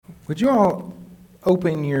Would you all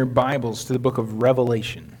open your Bibles to the book of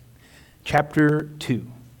Revelation, chapter 2.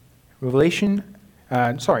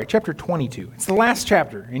 Chapter 22. It's the last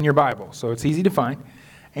chapter in your Bible, so it's easy to find.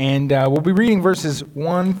 And we'll be reading verses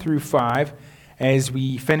 1 through 5 as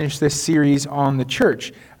we finish this series on the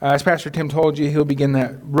church. As Pastor Tim told you, he'll begin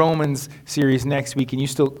that Romans series next week, and you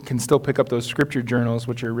can still pick up those scripture journals,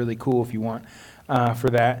 which are really cool if you want for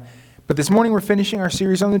that. But this morning we're finishing our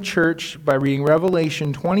series on the church by reading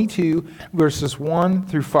Revelation 22, verses 1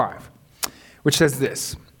 through 5, which says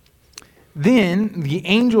this: Then the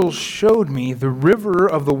angel showed me the river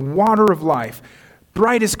of the water of life,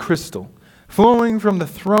 bright as crystal, flowing from the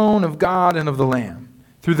throne of God and of the Lamb,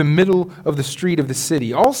 through the middle of the street of the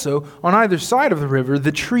city. Also, on either side of the river,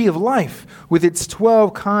 the tree of life, with its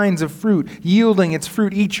 12 kinds of fruit, yielding its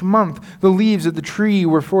fruit each month. The leaves of the tree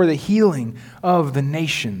were for the healing of the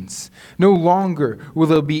nations. No longer will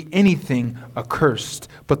there be anything accursed,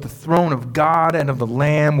 but the throne of God and of the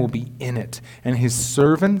Lamb will be in it, and his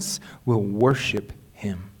servants will worship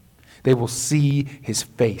him. They will see his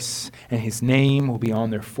face, and his name will be on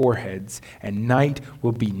their foreheads, and night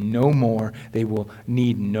will be no more. They will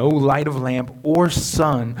need no light of lamp or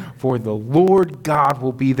sun, for the Lord God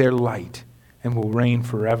will be their light, and will reign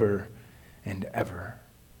forever and ever.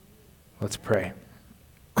 Let's pray.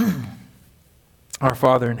 Our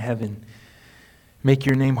Father in heaven, make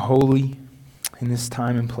your name holy in this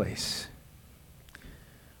time and place.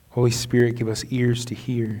 Holy Spirit, give us ears to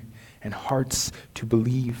hear and hearts to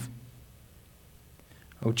believe.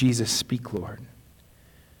 Oh, Jesus, speak, Lord,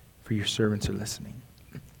 for your servants are listening.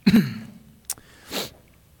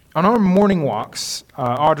 On our morning walks,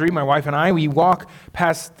 Audrey, my wife, and I, we walk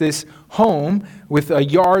past this home with a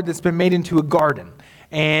yard that's been made into a garden.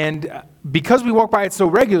 And because we walk by it so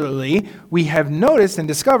regularly, we have noticed and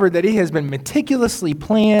discovered that it has been meticulously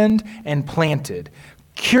planned and planted,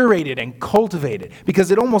 curated and cultivated,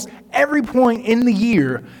 because at almost every point in the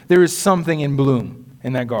year, there is something in bloom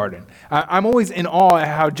in that garden. I'm always in awe at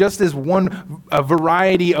how just as a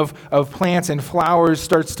variety of plants and flowers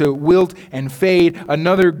starts to wilt and fade,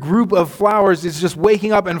 another group of flowers is just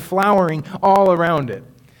waking up and flowering all around it.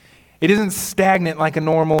 It isn't stagnant like a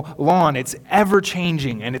normal lawn. It's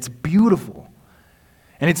ever-changing, and it's beautiful.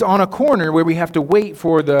 And it's on a corner where we have to wait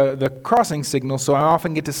for the crossing signal, so I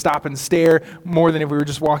often get to stop and stare more than if we were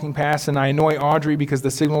just walking past, and I annoy Audrey because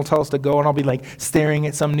the signal tells us to go, and I'll be like staring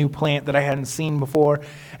at some new plant that I hadn't seen before,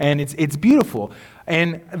 and it's beautiful.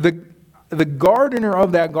 And the gardener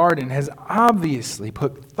of that garden has obviously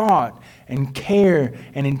put thought and care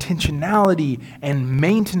and intentionality and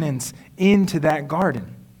maintenance into that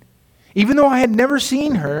garden. Even though I had never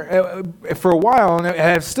seen her for a while, and I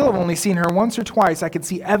have still only seen her once or twice, I could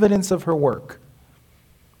see evidence of her work.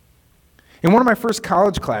 In one of my first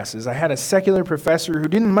college classes, I had a secular professor who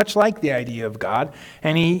didn't much like the idea of God,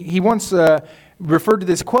 and he once referred to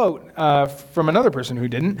this quote from another person who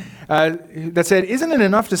didn't, that said, "Isn't it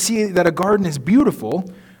enough to see that a garden is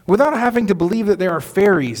beautiful without having to believe that there are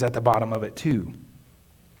fairies at the bottom of it too?"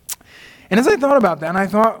 And as I thought about that, I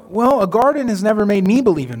thought, well, a garden has never made me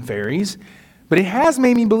believe in fairies, but it has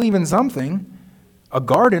made me believe in something, a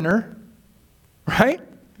gardener, right?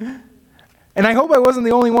 And I hope I wasn't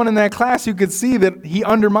the only one in that class who could see that he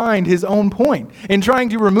undermined his own point. In trying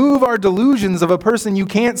to remove our delusions of a person you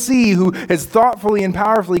can't see who has thoughtfully and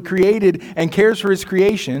powerfully created and cares for his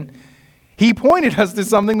creation, he pointed us to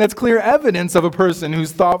something that's clear evidence of a person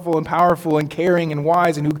who's thoughtful and powerful and caring and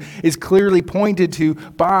wise and who is clearly pointed to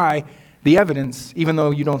by the evidence, even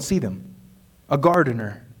though you don't see them. A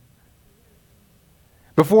gardener.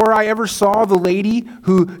 Before I ever saw the lady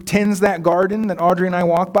who tends that garden that Audrey and I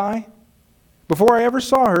walk by, before I ever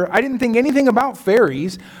saw her, I didn't think anything about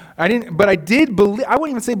fairies. But I did believe, I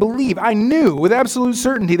wouldn't even say believe, I knew with absolute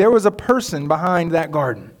certainty there was a person behind that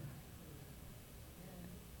garden.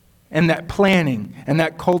 And that planning and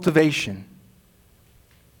that cultivation.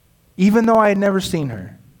 Even though I had never seen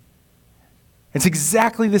her. It's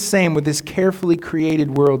exactly the same with this carefully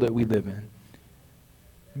created world that we live in.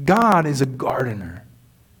 God is a gardener.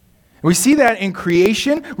 We see that in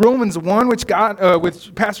creation. Romans 1, which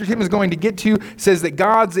Pastor Tim is going to get to, says that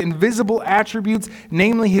God's invisible attributes,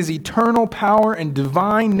 namely his eternal power and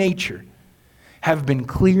divine nature, have been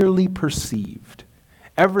clearly perceived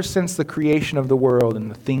ever since the creation of the world and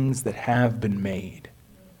the things that have been made.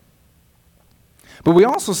 But we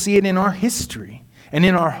also see it in our history and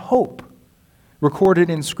in our hope recorded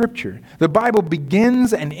in Scripture. The Bible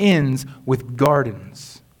begins and ends with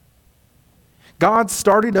gardens. God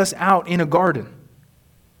started us out in a garden,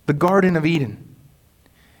 the Garden of Eden.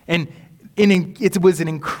 And It was an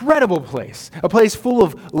incredible place, a place full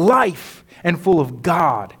of life and full of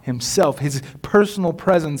God himself, his personal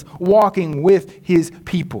presence walking with his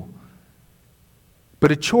people.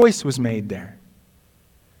 But a choice was made there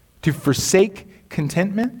to forsake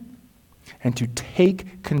contentment and to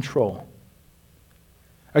take control.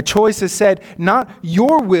 A choice is said, not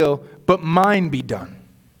your will, but mine be done.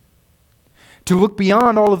 To look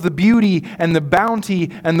beyond all of the beauty and the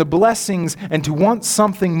bounty and the blessings and to want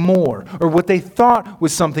something more, or what they thought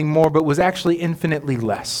was something more but was actually infinitely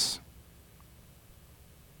less.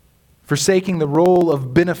 Forsaking the role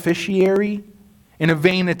of beneficiary in a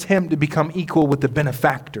vain attempt to become equal with the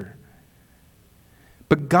benefactor.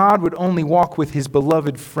 But God would only walk with his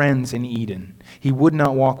beloved friends in Eden. He would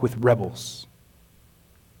not walk with rebels.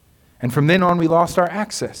 And from then on, we lost our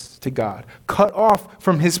access to God, cut off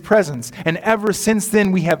from his presence. And ever since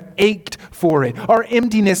then, we have ached for it. Our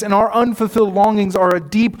emptiness and our unfulfilled longings are a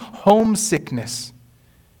deep homesickness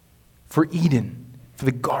for Eden, for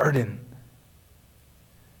the garden.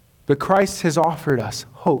 But Christ has offered us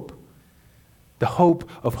hope, the hope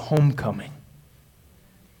of homecoming.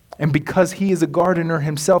 And because he is a gardener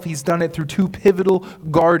himself, he's done it through two pivotal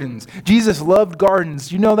gardens. Jesus loved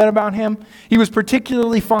gardens. You know that about him? He was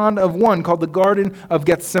particularly fond of one called the Garden of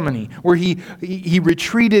Gethsemane, where he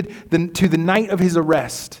retreated to the night of his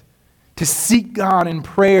arrest to seek God in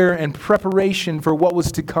prayer and preparation for what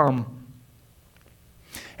was to come.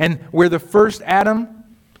 And where the first Adam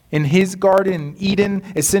in his garden, Eden,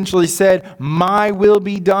 essentially said, my will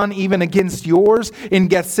be done even against yours. In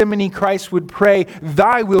Gethsemane, Christ would pray,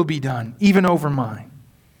 thy will be done even over mine.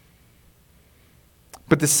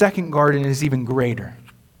 But the second garden is even greater.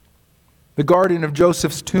 The garden of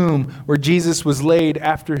Joseph's tomb, where Jesus was laid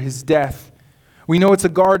after his death. We know it's a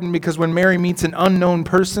garden because when Mary meets an unknown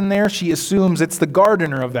person there, she assumes it's the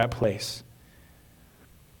gardener of that place.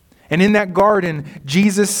 And in that garden,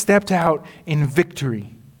 Jesus stepped out in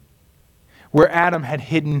victory, where Adam had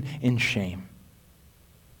hidden in shame.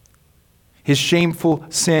 His shameful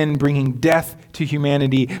sin bringing death to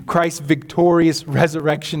humanity, Christ's victorious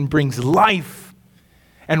resurrection brings life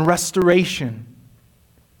and restoration.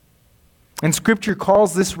 And Scripture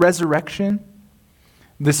calls this resurrection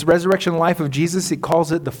life of Jesus, it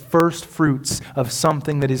calls it the first fruits of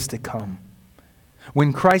something that is to come.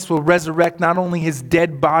 When Christ will resurrect not only his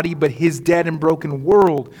dead body, but his dead and broken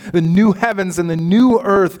world, the new heavens and the new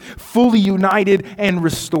earth fully united and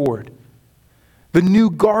restored. The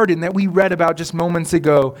new garden that we read about just moments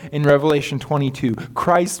ago in Revelation 22.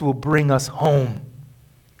 Christ will bring us home.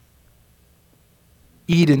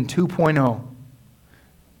 Eden 2.0.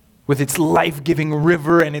 With its life-giving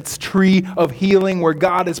river and its tree of healing where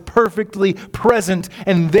God is perfectly present,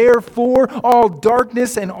 and therefore all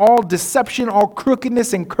darkness and all deception, all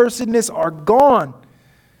crookedness and cursedness are gone.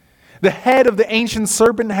 The head of the ancient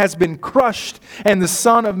serpent has been crushed, and the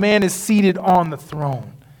Son of Man is seated on the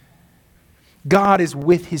throne. God is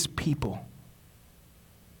with his people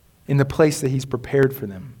in the place that he's prepared for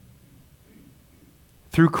them.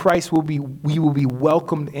 Through Christ, we will be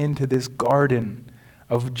welcomed into this garden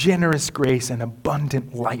of generous grace and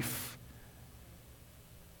abundant life.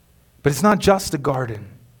 But it's not just a garden.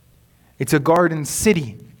 It's a garden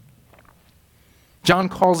city. John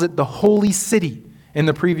calls it the holy city in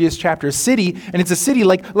the previous chapter. A city, and it's a city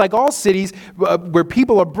like all cities where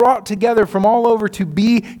people are brought together from all over to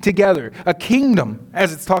be together. A kingdom,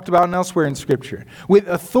 as it's talked about elsewhere in Scripture, with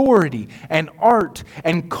authority and art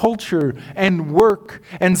and culture and work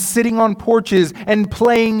and sitting on porches and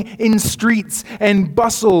playing in streets and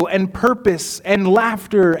bustle and purpose and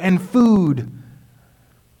laughter and food.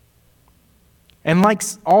 And like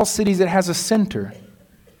all cities, it has a center,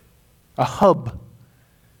 a hub,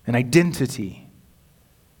 an identity.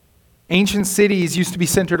 Ancient cities used to be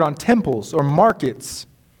centered on temples or markets.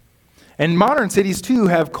 And modern cities, too,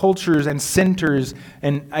 have cultures and centers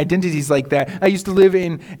and identities like that. I used to live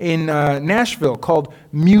in Nashville, called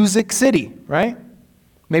Music City, right?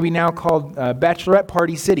 Maybe now called Bachelorette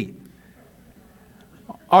Party City.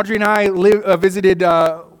 Audrey and I visited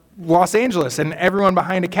Los Angeles, and everyone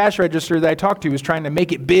behind a cash register that I talked to was trying to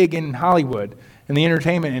make it big in Hollywood, in the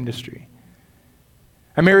entertainment industry.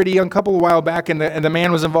 I married a young couple a while back, and the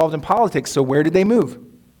man was involved in politics, so where did they move?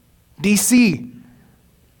 D.C.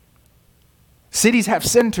 Cities have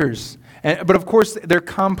centers, but of course they're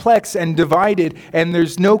complex and divided, and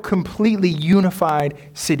there's no completely unified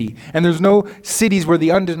city. And there's no cities where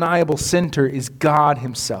the undeniable center is God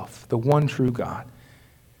himself, the one true God.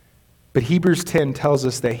 But Hebrews 10 tells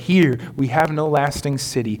us that here we have no lasting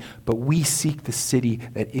city, but we seek the city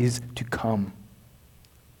that is to come.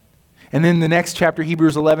 And then the next chapter,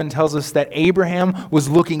 Hebrews 11, tells us that Abraham was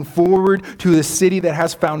looking forward to the city that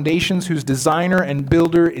has foundations, whose designer and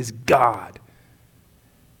builder is God.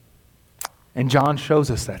 And John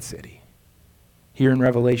shows us that city here in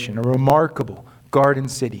Revelation, a remarkable garden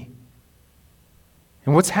city.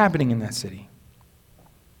 And what's happening in that city?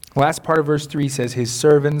 Last part of verse 3 says, his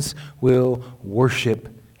servants will worship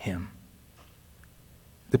him.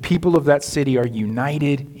 The people of that city are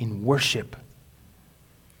united in worship.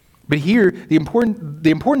 But here, the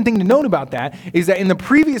important thing to note about that is that in the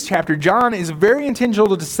previous chapter, John is very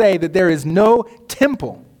intentional to say that there is no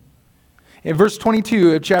temple. In verse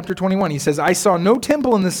 22 of chapter 21, he says, I saw no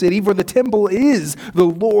temple in the city, for the temple is the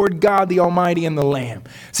Lord God, the Almighty, and the Lamb.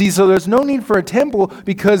 See, so there's no need for a temple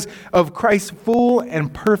because of Christ's full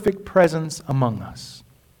and perfect presence among us.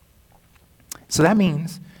 So that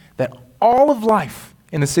means that all of life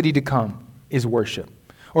in the city to come is worship.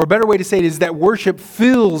 Or a better way to say it is that worship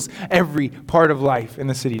fills every part of life in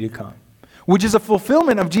the city to come, which is a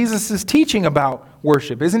fulfillment of Jesus' teaching about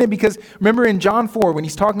worship, isn't it? Because remember in John 4, when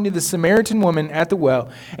he's talking to the Samaritan woman at the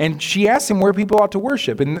well, and she asks him where people ought to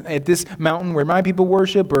worship. And at this mountain where my people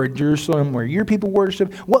worship, or Jerusalem where your people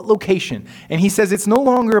worship, what location? And he says it's no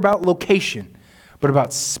longer about location, but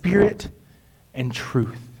about spirit and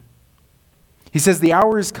truth. He says the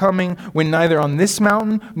hour is coming when neither on this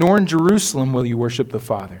mountain nor in Jerusalem will you worship the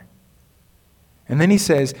Father. And then he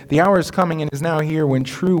says, the hour is coming and is now here when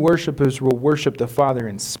true worshipers will worship the Father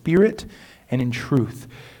in spirit and in truth.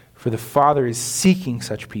 For the Father is seeking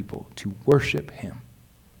such people to worship him.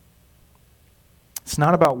 It's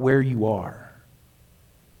not about where you are.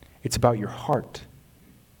 It's about your heart.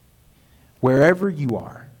 Wherever you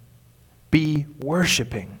are, be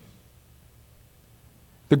worshiping.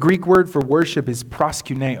 The Greek word for worship is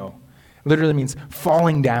proskuneo. It literally means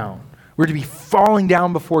falling down. We're to be falling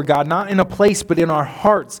down before God, not in a place, but in our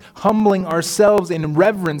hearts, humbling ourselves in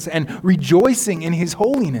reverence and rejoicing in his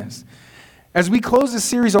holiness. As we close this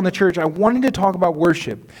series on the church, I wanted to talk about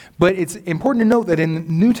worship, but it's important to note that in the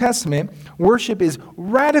New Testament, worship is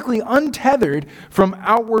radically untethered from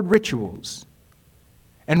outward rituals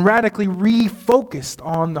and radically refocused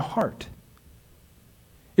on the heart.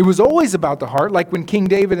 It was always about the heart, like when King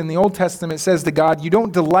David in the Old Testament says to God, you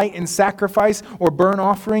don't delight in sacrifice or burnt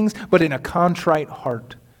offerings, but in a contrite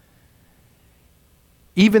heart.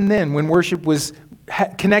 Even then, when worship was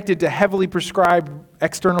connected to heavily prescribed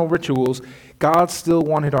external rituals, God still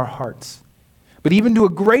wanted our hearts. But even to a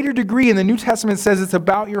greater degree, in the New Testament says it's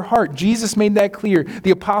about your heart. Jesus made that clear.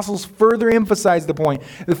 The apostles further emphasized the point.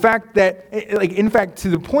 The fact that, in fact, to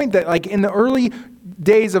the point that in the early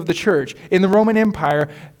days of the church, in the Roman Empire,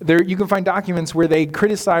 there you can find documents where they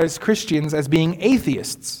criticized Christians as being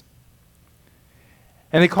atheists.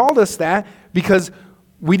 And they called us that because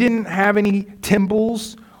we didn't have any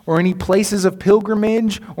temples or any places of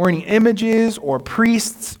pilgrimage or any images or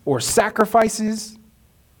priests or sacrifices.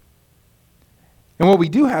 And we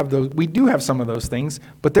do have some of those things,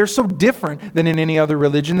 but they're so different than in any other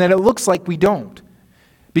religion that it looks like we don't.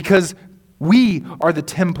 Because we are the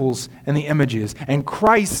temples and the images, and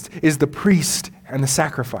Christ is the priest and the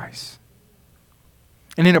sacrifice.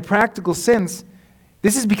 And in a practical sense,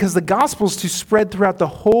 this is because the gospel is to spread throughout the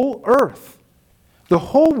whole earth, the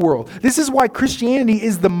whole world. This is why Christianity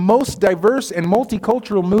is the most diverse and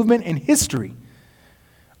multicultural movement in history.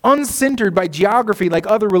 Uncentered by geography like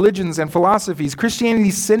other religions and philosophies,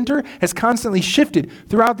 Christianity's center has constantly shifted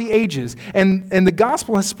throughout the ages. And the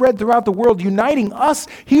gospel has spread throughout the world, uniting us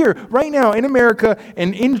here, right now, in America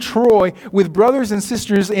and in Troy, with brothers and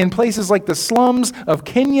sisters in places like the slums of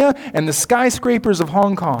Kenya and the skyscrapers of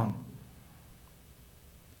Hong Kong.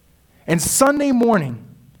 And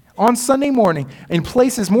on Sunday morning, in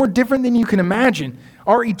places more different than you can imagine,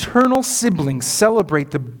 our eternal siblings celebrate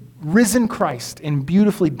the risen Christ in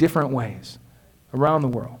beautifully different ways around the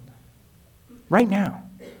world. Right now.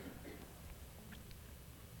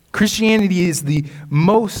 Christianity is the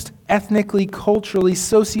most ethnically, culturally,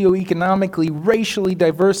 socioeconomically, racially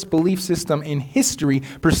diverse belief system in history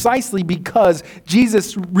precisely because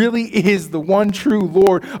Jesus really is the one true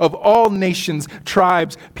Lord of all nations,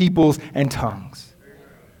 tribes, peoples, and tongues.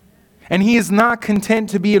 And he is not content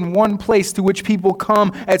to be in one place to which people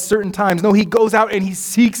come at certain times. No, he goes out and he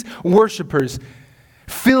seeks worshipers,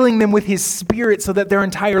 filling them with his spirit so that their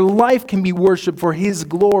entire life can be worshiped for his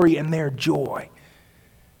glory and their joy.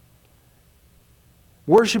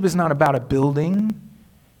 Worship is not about a building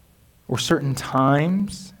or certain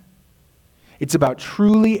times. It's about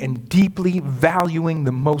truly and deeply valuing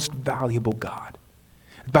the most valuable God.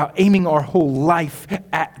 About aiming our whole life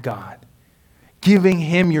at God. Giving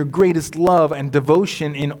him your greatest love and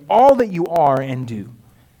devotion in all that you are and do.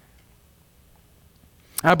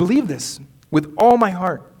 I believe this with all my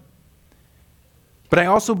heart. But I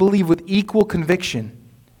also believe with equal conviction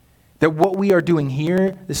that what we are doing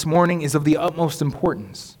here this morning is of the utmost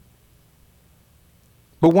importance.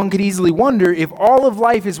 But one could easily wonder, if all of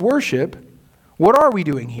life is worship, what are we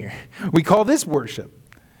doing here? We call this worship,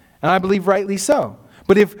 and I believe rightly so.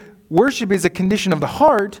 But if worship is a condition of the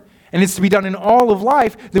heart, and it's to be done in all of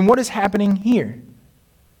life, then what is happening here?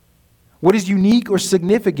 What is unique or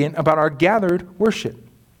significant about our gathered worship?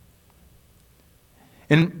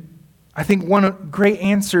 And I think one great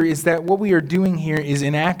answer is that what we are doing here is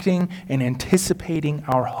enacting and anticipating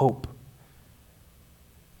our hope.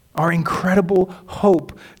 Our incredible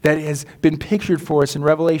hope that has been pictured for us in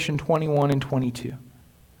Revelation 21 and 22.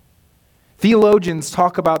 Theologians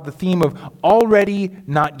talk about the theme of already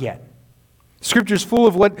not yet. Scripture is full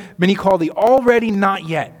of what many call the already not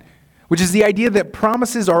yet, which is the idea that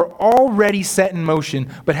promises are already set in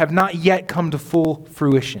motion but have not yet come to full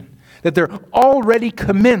fruition. That they're already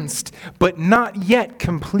commenced, but not yet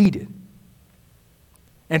completed.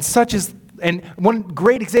 And one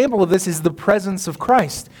great example of this is the presence of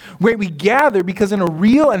Christ, where we gather because in a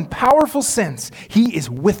real and powerful sense, He is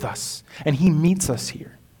with us and He meets us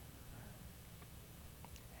here.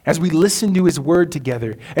 As we listen to His word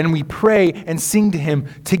together and we pray and sing to Him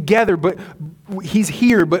together, but He's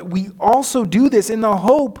here, but we also do this in the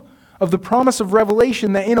hope of the promise of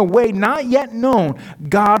Revelation that in a way not yet known,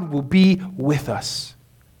 God will be with us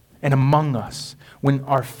and among us when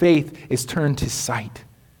our faith is turned to sight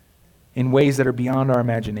in ways that are beyond our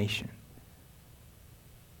imagination.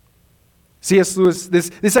 C.S. Lewis,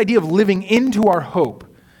 this idea of living into our hope,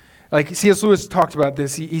 like C.S. Lewis talked about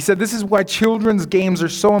this. He said this is why children's games are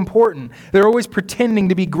so important. They're always pretending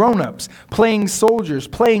to be grown-ups, playing soldiers,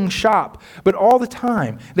 playing shop. But all the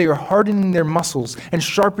time, they are hardening their muscles and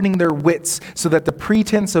sharpening their wits so that the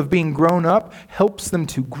pretense of being grown up helps them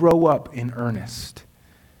to grow up in earnest.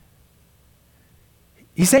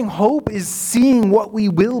 He's saying hope is seeing what we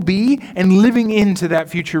will be and living into that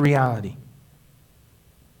future reality.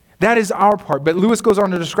 That is our part. But Lewis goes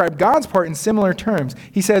on to describe God's part in similar terms.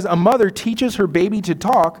 He says, a mother teaches her baby to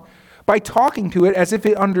talk by talking to it as if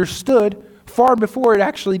it understood far before it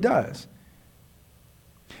actually does.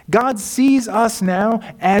 God sees us now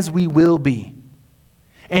as we will be.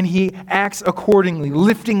 And He acts accordingly,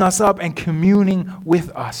 lifting us up and communing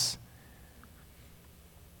with us.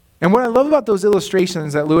 And what I love about those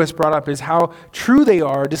illustrations that Lewis brought up is how true they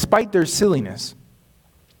are despite their silliness.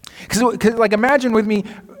 Because like, imagine with me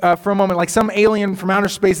for a moment, like some alien from outer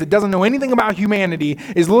space that doesn't know anything about humanity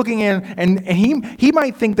is looking in, and he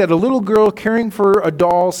might think that a little girl caring for a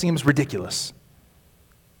doll seems ridiculous.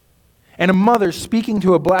 And a mother speaking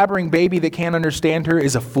to a blabbering baby that can't understand her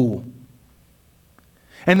is a fool.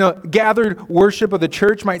 And the gathered worship of the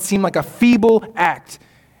church might seem like a feeble act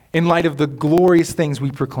in light of the glorious things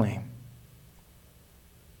we proclaim.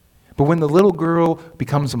 But when the little girl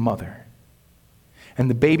becomes a mother, and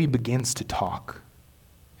the baby begins to talk,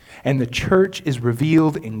 and the church is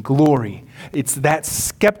revealed in glory, it's that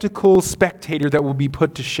skeptical spectator that will be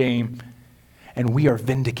put to shame, and we are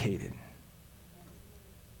vindicated.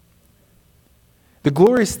 The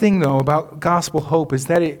glorious thing, though, about gospel hope is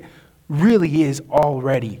that it really is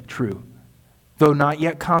already true. Though not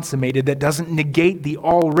yet consummated, that doesn't negate the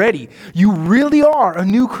already. You really are a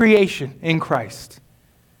new creation in Christ.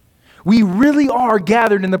 We really are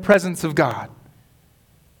gathered in the presence of God.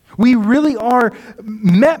 We really are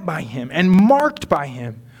met by Him and marked by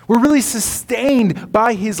Him. We're really sustained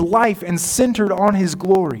by His life and centered on His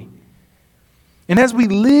glory. And as we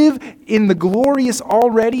live in the glorious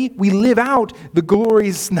already, we live out the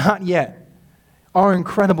glorious not yet, our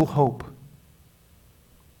incredible hope.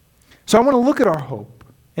 So I want to look at our hope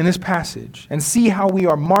in this passage and see how we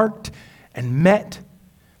are marked and met,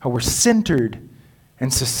 how we're centered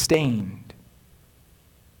and sustained.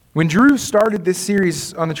 When Drew started this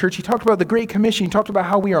series on the church, he talked about the Great Commission. He talked about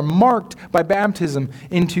how we are marked by baptism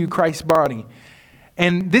into Christ's body.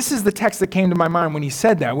 And this is the text that came to my mind when he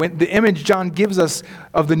said that. When the image John gives us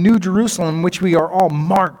of the New Jerusalem, in which we are all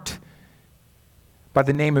marked by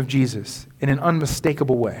the name of Jesus in an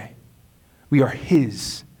unmistakable way. We are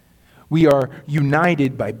His. We are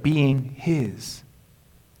united by being His.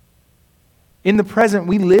 In the present,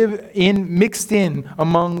 we live mixed in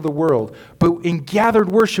among the world. But in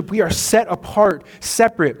gathered worship, we are set apart,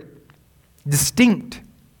 separate, distinct.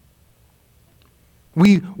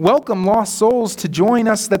 We welcome lost souls to join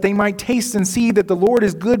us that they might taste and see that the Lord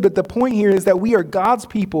is good. But the point here is that we are God's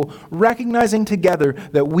people, recognizing together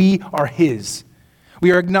that we are His.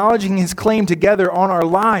 We are acknowledging His claim together on our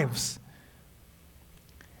lives.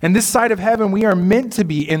 And this side of heaven, we are meant to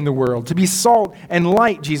be in the world, to be salt and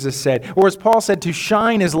light, Jesus said. Or as Paul said, to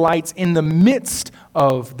shine as lights in the midst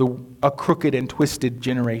of a crooked and twisted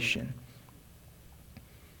generation.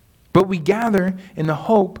 But we gather in the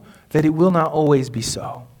hope that it will not always be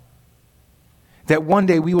so. That one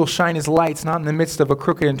day we will shine as lights, not in the midst of a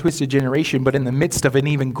crooked and twisted generation, but in the midst of an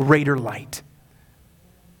even greater light.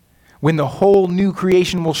 When the whole new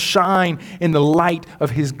creation will shine in the light of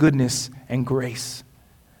His goodness and grace.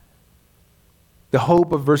 The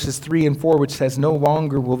hope of verses 3 and 4, which says, no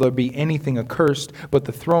longer will there be anything accursed, but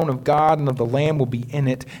the throne of God and of the Lamb will be in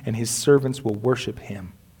it, and His servants will worship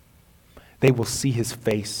Him. They will see His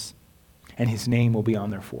face, and His name will be on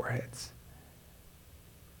their foreheads.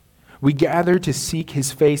 We gather to seek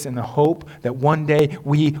His face in the hope that one day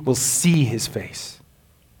we will see His face.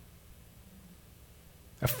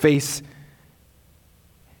 A face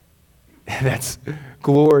that's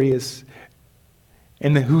glorious,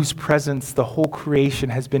 in whose presence the whole creation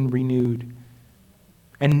has been renewed,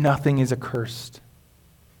 and nothing is accursed.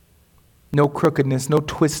 No crookedness, no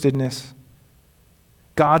twistedness.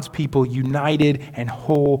 God's people united and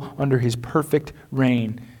whole under His perfect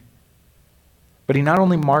reign. But He not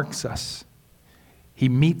only marks us, He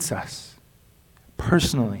meets us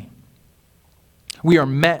personally. We are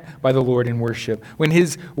met by the Lord in worship. When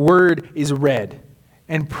His word is read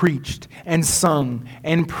and preached and sung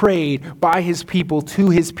and prayed by His people to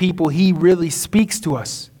His people, He really speaks to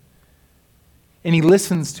us. And He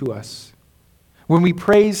listens to us. When we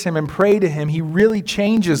praise Him and pray to Him, He really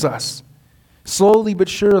changes us. Slowly but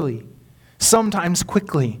surely. Sometimes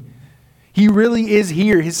quickly. He really is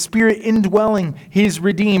here. His Spirit indwelling His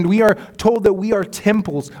redeemed. We are told that we are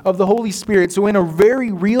temples of the Holy Spirit. So in a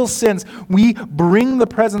very real sense, we bring the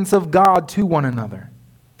presence of God to one another.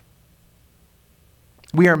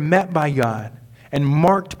 We are met by God and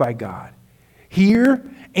marked by God, here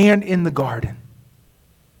and in the garden.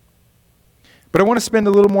 But I want to spend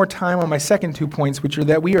a little more time on my second 2 points, which are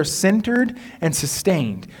that we are centered and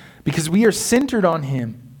sustained, because we are centered on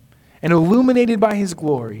Him and illuminated by His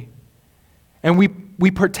glory. And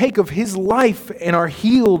we partake of His life and are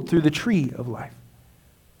healed through the tree of life.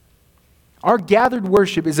 Our gathered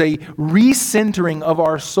worship is a recentering of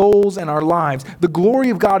our souls and our lives. The glory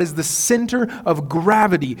of God is the center of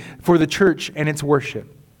gravity for the church and its worship.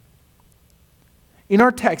 In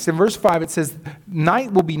our text, in verse 5, it says,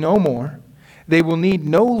 night will be no more. They will need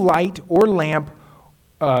no light or lamp,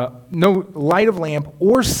 no light of lamp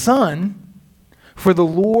or sun, for the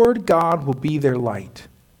Lord God will be their light.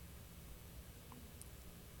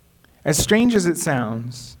 As strange as it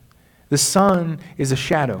sounds, the sun is a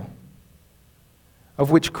shadow, of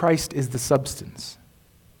which Christ is the substance.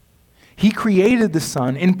 He created the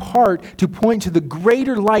sun in part to point to the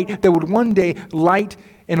greater light that would one day light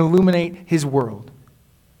and illuminate His world.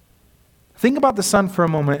 Think about the sun for a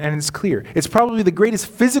moment and it's clear. It's probably the greatest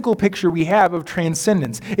physical picture we have of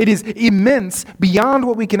transcendence. It is immense beyond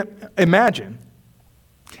what we can imagine.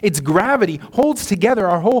 Its gravity holds together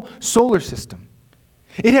our whole solar system.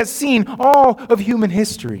 It has seen all of human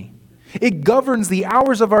history. It governs the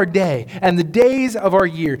hours of our day and the days of our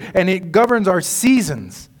year, and it governs our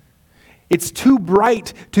seasons. It's too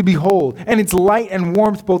bright to behold, and its light and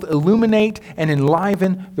warmth both illuminate and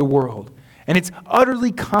enliven the world. And it's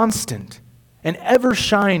utterly constant and ever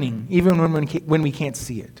shining, even when we can't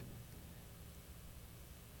see it.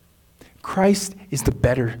 Christ is the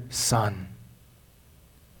better sun.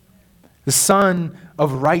 The sun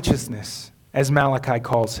of righteousness, as Malachi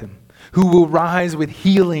calls Him, who will rise with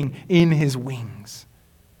healing in His wings,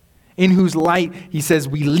 in whose light, he says,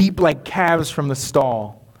 we leap like calves from the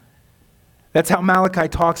stall. That's how Malachi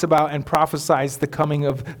talks about and prophesies the coming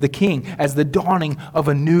of the King as the dawning of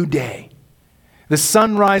a new day. The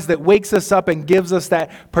sunrise that wakes us up and gives us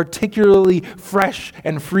that particularly fresh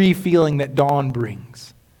and free feeling that dawn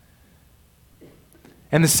brings.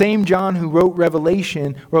 And the same John who wrote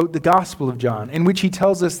Revelation wrote the Gospel of John, in which he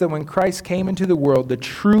tells us that when Christ came into the world, the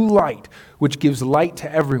true light, which gives light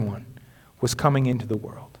to everyone, was coming into the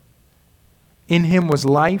world. In Him was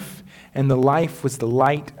life, and the life was the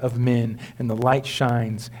light of men, and the light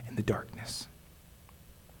shines in the darkness.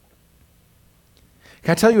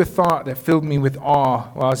 Can I tell you a thought that filled me with awe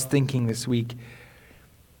while I was thinking this week?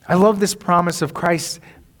 I love this promise of Christ's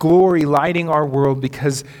glory lighting our world,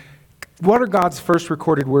 because what are God's first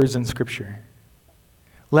recorded words in Scripture?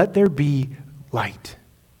 Let there be light.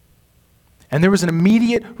 And there was an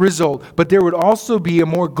immediate result, but there would also be a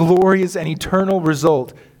more glorious and eternal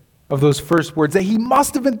result of those first words that He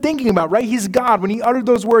must have been thinking about, right? He's God. When He uttered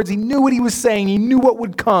those words, He knew what He was saying. He knew what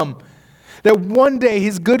would come. that one day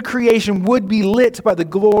his good creation would be lit by the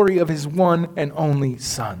glory of his one and only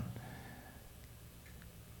Son.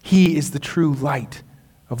 He is the true light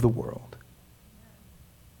of the world.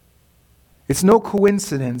 It's no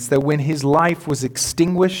coincidence that when his life was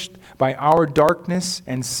extinguished by our darkness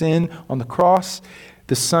and sin on the cross,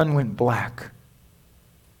 the sun went black.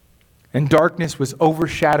 And darkness was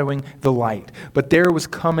overshadowing the light. But there was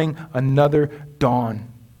coming another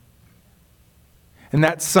dawn. And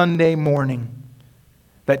that Sunday morning,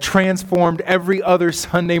 that transformed every other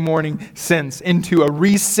Sunday morning since into a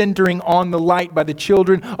recentering on the light by the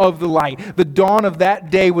children of the light. The dawn of that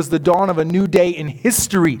day was the dawn of a new day in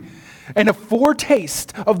history, and a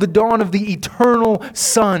foretaste of the dawn of the eternal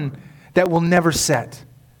sun that will never set.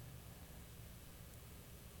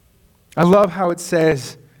 I love how it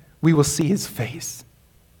says, we will see his face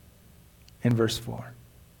in verse 4.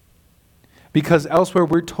 Because elsewhere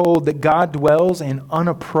we're told that God dwells in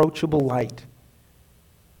unapproachable light.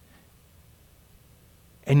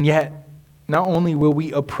 And yet, not only will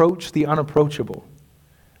we approach the unapproachable,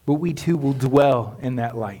 but we too will dwell in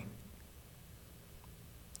that light,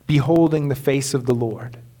 beholding the face of the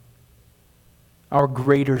Lord, our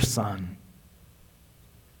greater Son,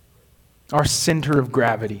 our center of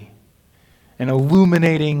gravity, an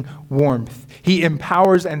illuminating warmth. He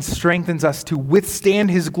empowers and strengthens us to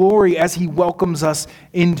withstand his glory as he welcomes us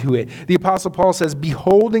into it. The Apostle Paul says,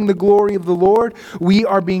 beholding the glory of the Lord, we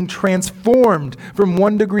are being transformed from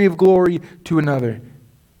one degree of glory to another.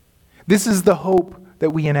 This is the hope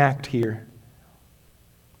that we enact here.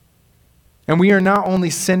 And we are not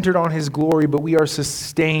only centered on his glory, but we are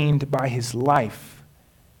sustained by his life.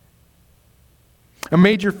 A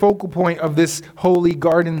major focal point of this holy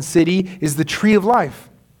garden city is the tree of life.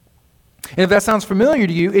 And if that sounds familiar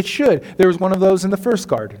to you, it should. There was one of those in the first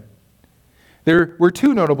garden. There were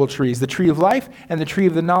two notable trees, the tree of life and the tree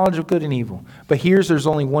of the knowledge of good and evil. But there's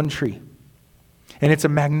only one tree. And it's a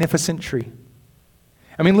magnificent tree.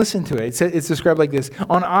 I mean, listen to it. It's described like this.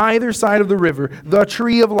 On either side of the river, the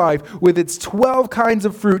tree of life, with its 12 kinds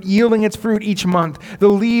of fruit, yielding its fruit each month. The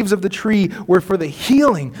leaves of the tree were for the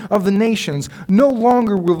healing of the nations. No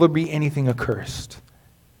longer will there be anything accursed.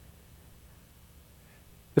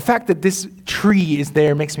 The fact that this tree is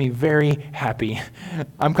there makes me very happy.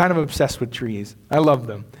 I'm kind of obsessed with trees. I love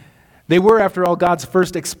them. They were, after all, God's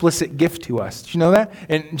first explicit gift to us. Did you know that?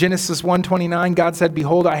 In Genesis 1:29, God said,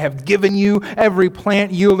 behold, I have given you every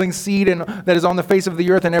plant yielding seed that is on the face of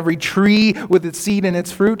the earth, and every tree with its seed and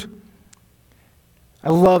its fruit. I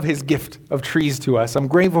love his gift of trees to us. I'm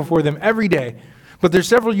grateful for them every day. But there's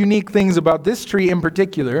several unique things about this tree in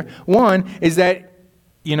particular. One is that,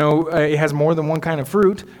 it has more than one kind of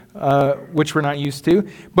fruit, which we're not used to.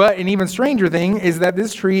 But an even stranger thing is that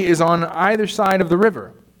this tree is on either side of the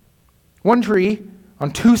river. One tree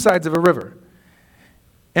on two sides of a river.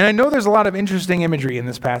 And I know there's a lot of interesting imagery in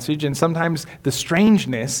this passage, and sometimes the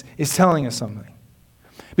strangeness is telling us something.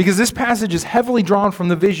 Because this passage is heavily drawn from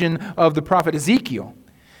the vision of the prophet Ezekiel.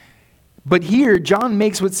 But here, John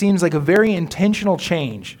makes what seems like a very intentional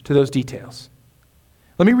change to those details.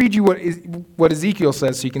 Let me read you what Ezekiel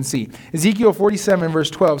says so you can see. Ezekiel 47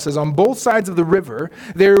 verse 12 says, on both sides of the river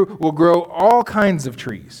there will grow all kinds of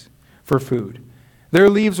trees for food. Their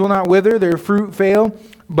leaves will not wither, their fruit fail,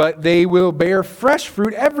 but they will bear fresh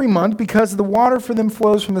fruit every month because the water for them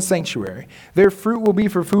flows from the sanctuary. Their fruit will be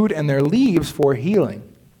for food and their leaves for healing.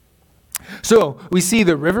 So we see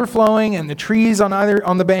the river flowing and the trees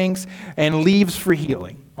on the banks and leaves for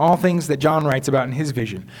healing. All things that John writes about in his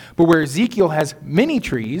vision. But where Ezekiel has many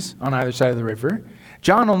trees on either side of the river,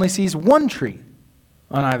 John only sees one tree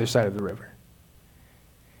on either side of the river.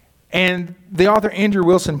 And the author Andrew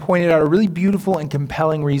Wilson pointed out a really beautiful and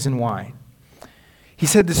compelling reason why. He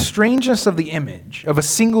said the strangeness of the image of a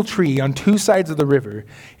single tree on two sides of the river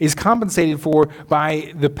is compensated for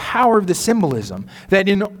by the power of the symbolism that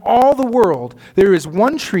in all the world there is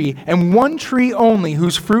one tree and one tree only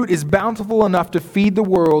whose fruit is bountiful enough to feed the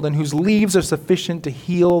world and whose leaves are sufficient to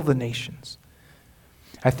heal the nations.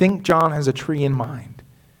 I think John has a tree in mind.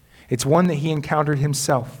 It's one that he encountered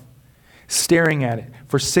himself, staring at it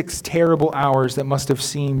for 6 terrible hours that must have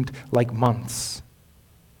seemed like months.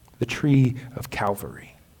 The tree of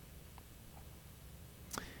Calvary.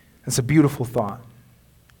 That's a beautiful thought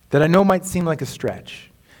that I know might seem like a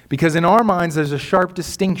stretch, because in our minds there's a sharp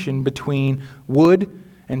distinction between wood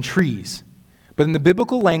and trees. But in the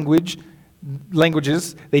biblical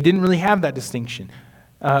languages, they didn't really have that distinction.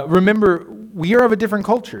 Remember, we are of a different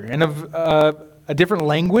culture and of a different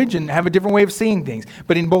language and have a different way of seeing things.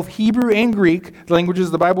 But in both Hebrew and Greek, the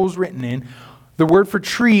languages the Bible was written in, the word for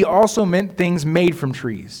tree also meant things made from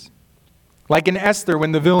trees, Like in Esther,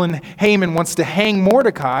 when the villain Haman wants to hang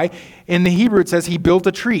Mordecai, in the Hebrew it says he built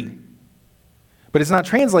a tree. But it's not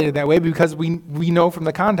translated that way because we know from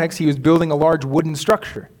the context he was building a large wooden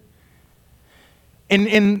structure.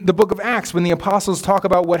 In the book of Acts, when the apostles talk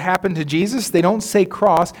about what happened to Jesus, they don't say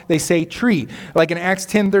cross, they say tree. Like in Acts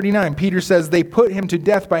 10:39, Peter says they put him to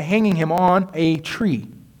death by hanging him on a tree.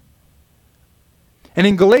 And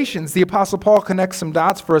in Galatians, the Apostle Paul connects some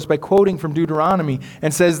dots for us by quoting from Deuteronomy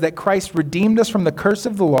and says that Christ redeemed us from the curse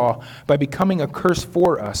of the law by becoming a curse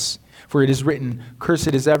for us. For it is written,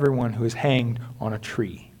 "Cursed is everyone who is hanged on a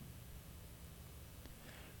tree."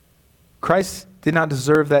 Christ did not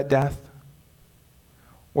deserve that death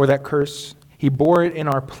or that curse. He bore it in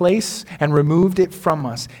our place and removed it from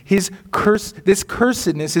us. This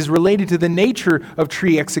cursedness is related to the nature of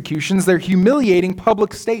tree executions. They're humiliating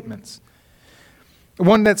public statements.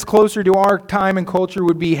 One that's closer to our time and culture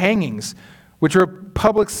would be hangings, which are a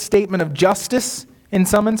public statement of justice in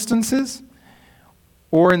some instances.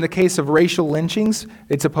 Or in the case of racial lynchings,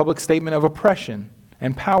 it's a public statement of oppression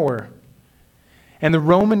and power. And the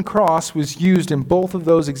Roman cross was used in both of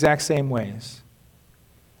those exact same ways.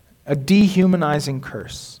 A dehumanizing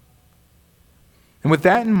curse. And with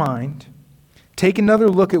that in mind, take another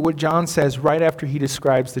look at what John says right after he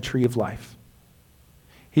describes the tree of life.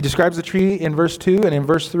 He describes the tree in verse 2, and in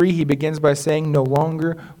verse 3 he begins by saying, "No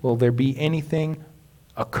longer will there be anything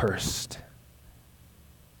accursed."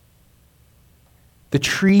 The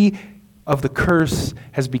tree of the curse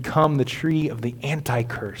has become the tree of the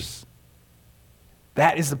anti-curse.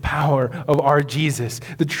 That is the power of our Jesus.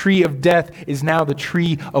 The tree of death is now the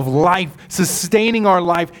tree of life, sustaining our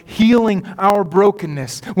life, healing our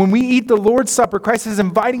brokenness. When we eat the Lord's Supper, Christ is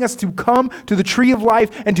inviting us to come to the tree of life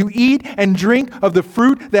and to eat and drink of the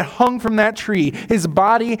fruit that hung from that tree, his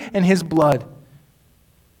body and his blood.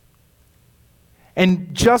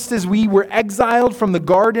 And just as we were exiled from the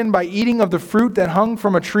garden by eating of the fruit that hung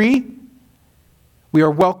from a tree, we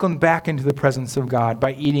are welcomed back into the presence of God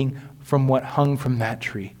by eating from what hung from that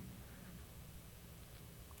tree.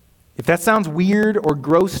 If that sounds weird or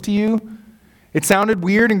gross to you, it sounded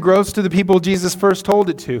weird and gross to the people Jesus first told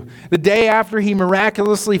it to. The day after he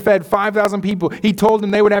miraculously fed 5,000 people, he told them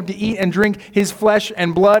they would have to eat and drink his flesh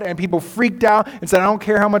and blood, and people freaked out and said, "I don't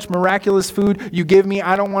care how much miraculous food you give me,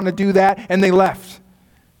 I don't want to do that," and they left.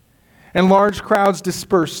 And large crowds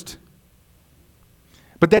dispersed.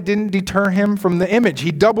 But that didn't deter him from the image.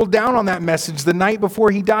 He doubled down on that message the night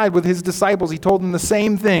before he died with his disciples. He told them the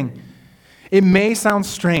same thing. It may sound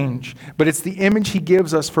strange, but it's the image he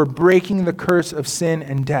gives us for breaking the curse of sin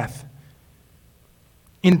and death.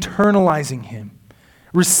 Internalizing him.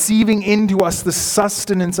 Receiving into us the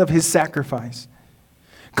sustenance of his sacrifice.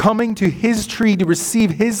 Coming to his tree to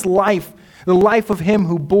receive his life, the life of him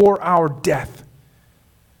who bore our death.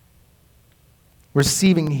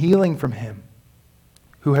 Receiving healing from him,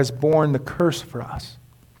 who has borne the curse for us.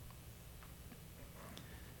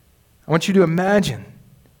 I want you to imagine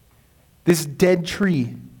this dead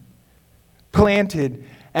tree planted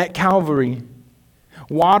at Calvary,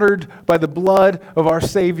 watered by the blood of our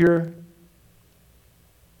Savior,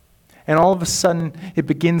 and all of a sudden it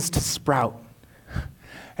begins to sprout.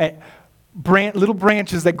 Little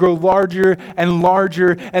branches that grow larger and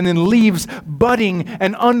larger, and then leaves budding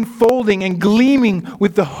and unfolding and gleaming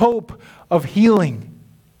with the hope of healing.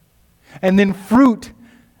 And then fruit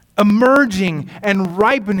emerging and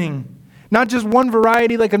ripening. Not just one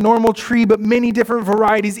variety like a normal tree, but many different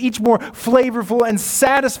varieties, each more flavorful and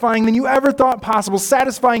satisfying than you ever thought possible,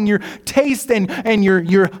 satisfying your taste and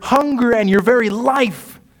your hunger and your very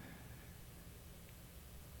life.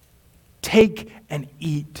 Take and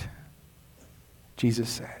eat, Jesus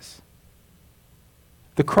says.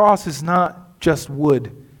 The cross is not just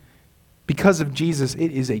wood. Because of Jesus,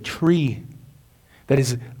 it is a tree that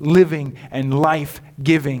is living and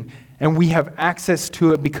life-giving. And we have access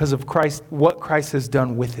to it because of Christ, what Christ has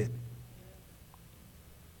done with it.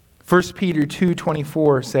 1 Peter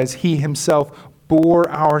 2:24 says, "He himself bore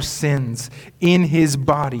our sins in his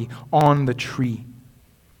body on the tree,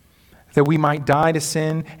 that we might die to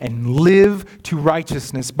sin and live to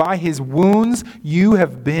righteousness. By his wounds you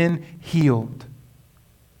have been healed."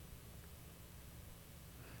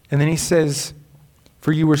 And then he says,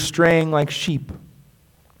 "For you were straying like sheep,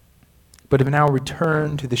 but have now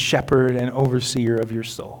returned to the shepherd and overseer of your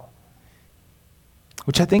soul."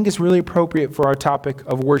 Which I think is really appropriate for our topic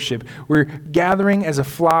of worship. We're gathering as a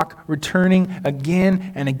flock, returning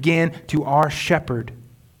again and again to our shepherd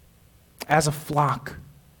as a flock.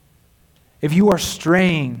 If you are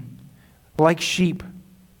straying like sheep,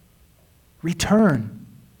 return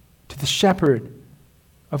to the shepherd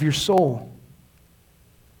of your soul.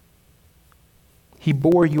 He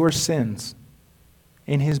bore your sins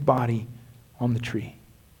in his body on the tree.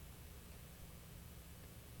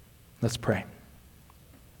 Let's pray.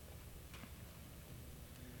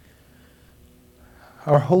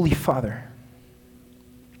 Our Holy Father,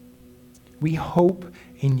 we hope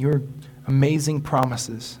in your amazing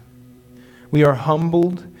promises. We are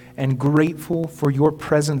humbled and grateful for your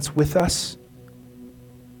presence with us.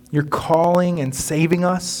 You're calling and saving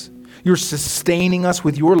us. You're sustaining us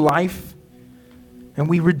with your life. And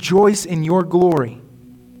we rejoice in your glory.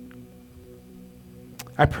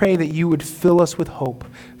 I pray that you would fill us with hope.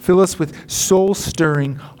 Fill us with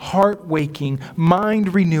soul-stirring, heart-waking,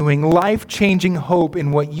 mind-renewing, life-changing hope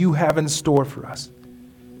in what you have in store for us.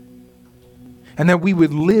 And that we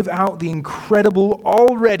would live out the incredible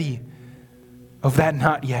already of that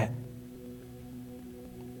not yet.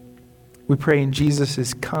 We pray in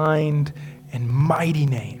Jesus' kind and mighty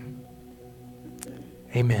name.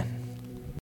 Amen.